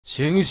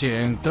醒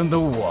醒，等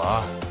等我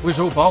啊！为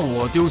首把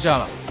我丢下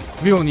了，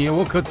没有你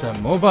我可怎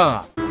么办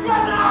啊？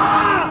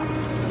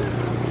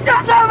现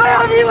在没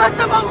有你们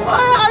怎么活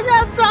呀？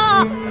现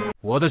在，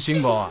我的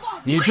星宝啊，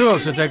你这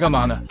是在干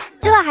嘛呢？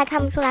这还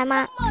看不出来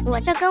吗？我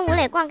这跟吴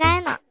磊逛街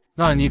呢。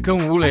那你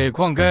跟吴磊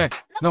逛街，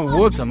那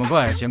我怎么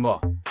办呀，星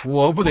宝？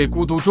我不得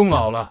孤独终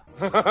老了？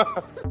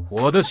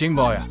我的星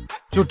宝呀，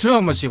就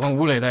这么喜欢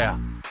吴磊的呀？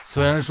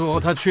虽然说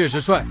他确实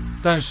帅，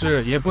但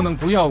是也不能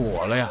不要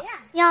我了呀。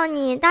要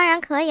你当然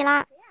可以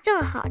啦，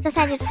正好这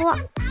赛季初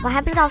我还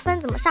不知道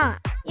分怎么上啊，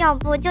要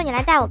不就你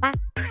来带我吧。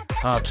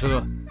踏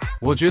车，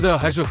我觉得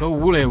还是和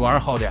吴磊玩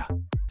好的呀。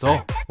走，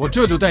我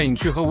这就带你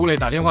去和吴磊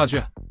打电话去。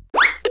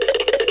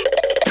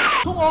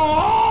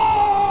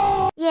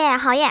耶，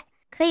好耶，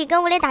可以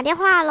跟吴磊打电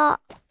话喽。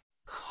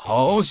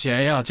好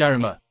险呀，家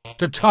人们，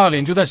这差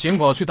点就带显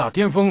宝去打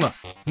巅峰了。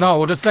那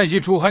我这赛季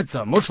初还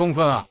怎么冲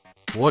分啊？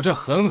我这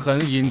狠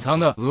狠隐藏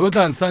的鹅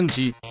蛋3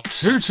级，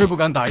迟迟不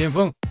敢打巅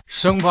峰，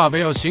生怕被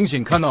要醒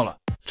醒看到了，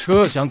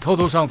车想偷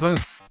偷上分，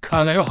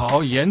看来要好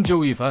好研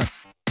究一番，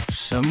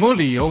什么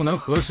理由能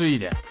合适一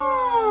点？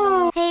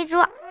黑猪，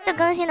这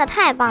更新的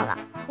太棒了，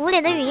吴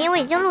磊的语音我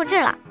已经录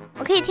制了，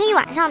我可以听一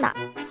晚上的。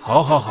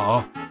好好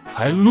好，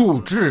还录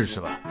制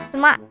是吧？怎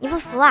么你不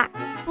服啊？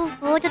不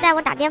服就带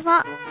我打巅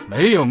峰。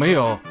没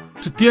有，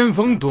这巅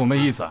峰多没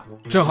意思啊！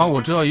正好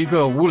我知道一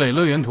个吴磊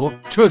乐园图，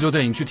这就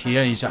带你去体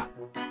验一下。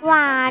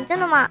哇，真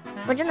的吗？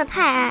我真的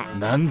太爱。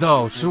难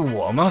道是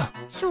我吗？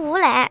是吴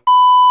磊。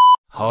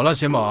好了，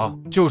显宝，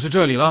就是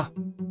这里了。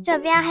这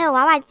边还有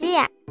娃娃机，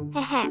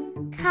嘿嘿，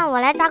看我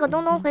来抓个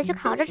东东回去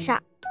烤着吃，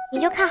你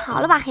就看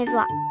好了吧，黑猪，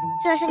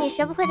这是你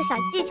学不会的小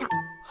技巧。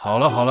好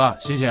了，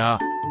醒醒啊！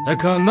来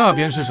看那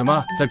边是什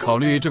么？在考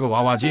虑这个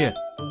娃娃机。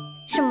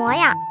什么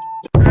呀？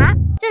啊，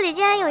这里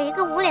竟然有一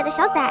个吴磊的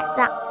小崽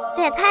子，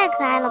这也太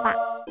可爱了吧！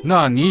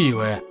那你以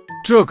为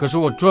这可是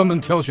我专门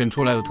挑选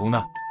出来的图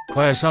呢？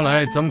快上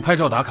来，咱们拍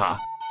照打卡。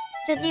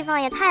这地方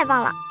也太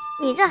棒了，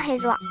你这黑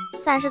猪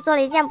算是做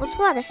了一件不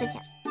错的事情。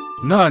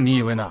那你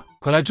以为呢？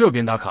快来这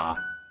边打卡。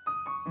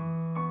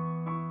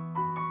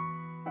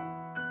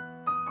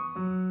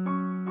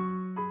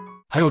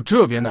还有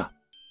这边呢。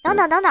等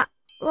等，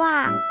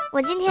哇，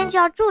我今天就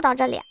要住到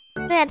这里，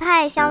这也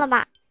太香了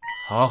吧！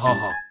好，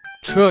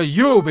这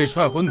又被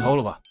帅昏头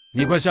了吧？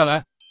你快下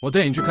来，我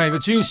带你去看一个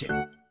惊喜。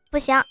不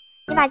行，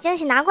你把惊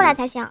喜拿过来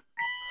才行。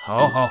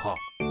好，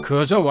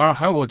可这玩意儿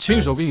还要我亲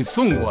手给你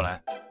送过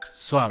来。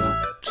算了，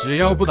只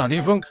要不打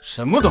巅峰，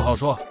什么都好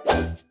说。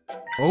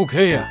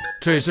OK 呀，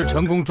这是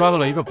成功抓到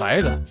了一个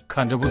白的，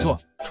看着不错，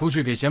出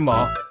去给显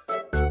宝。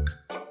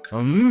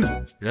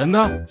人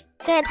呢？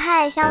这也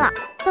太香了，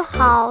这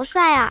好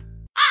帅啊！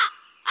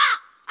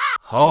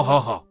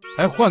好，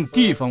还换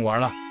地方玩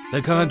了。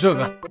来看看这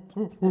个。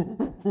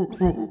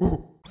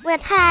我也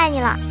太爱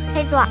你了，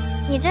黑猪，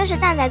你真是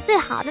蛋仔最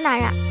好的男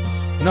人。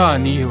那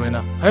你以为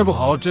呢？还不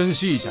好好珍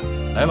惜一下。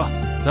来吧，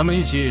咱们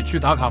一起去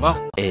打卡吧。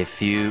A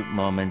few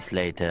moments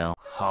later。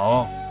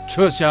好，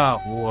这下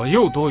我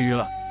又多余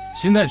了。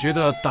现在觉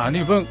得打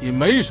巅峰也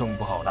没什么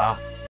不好的啊。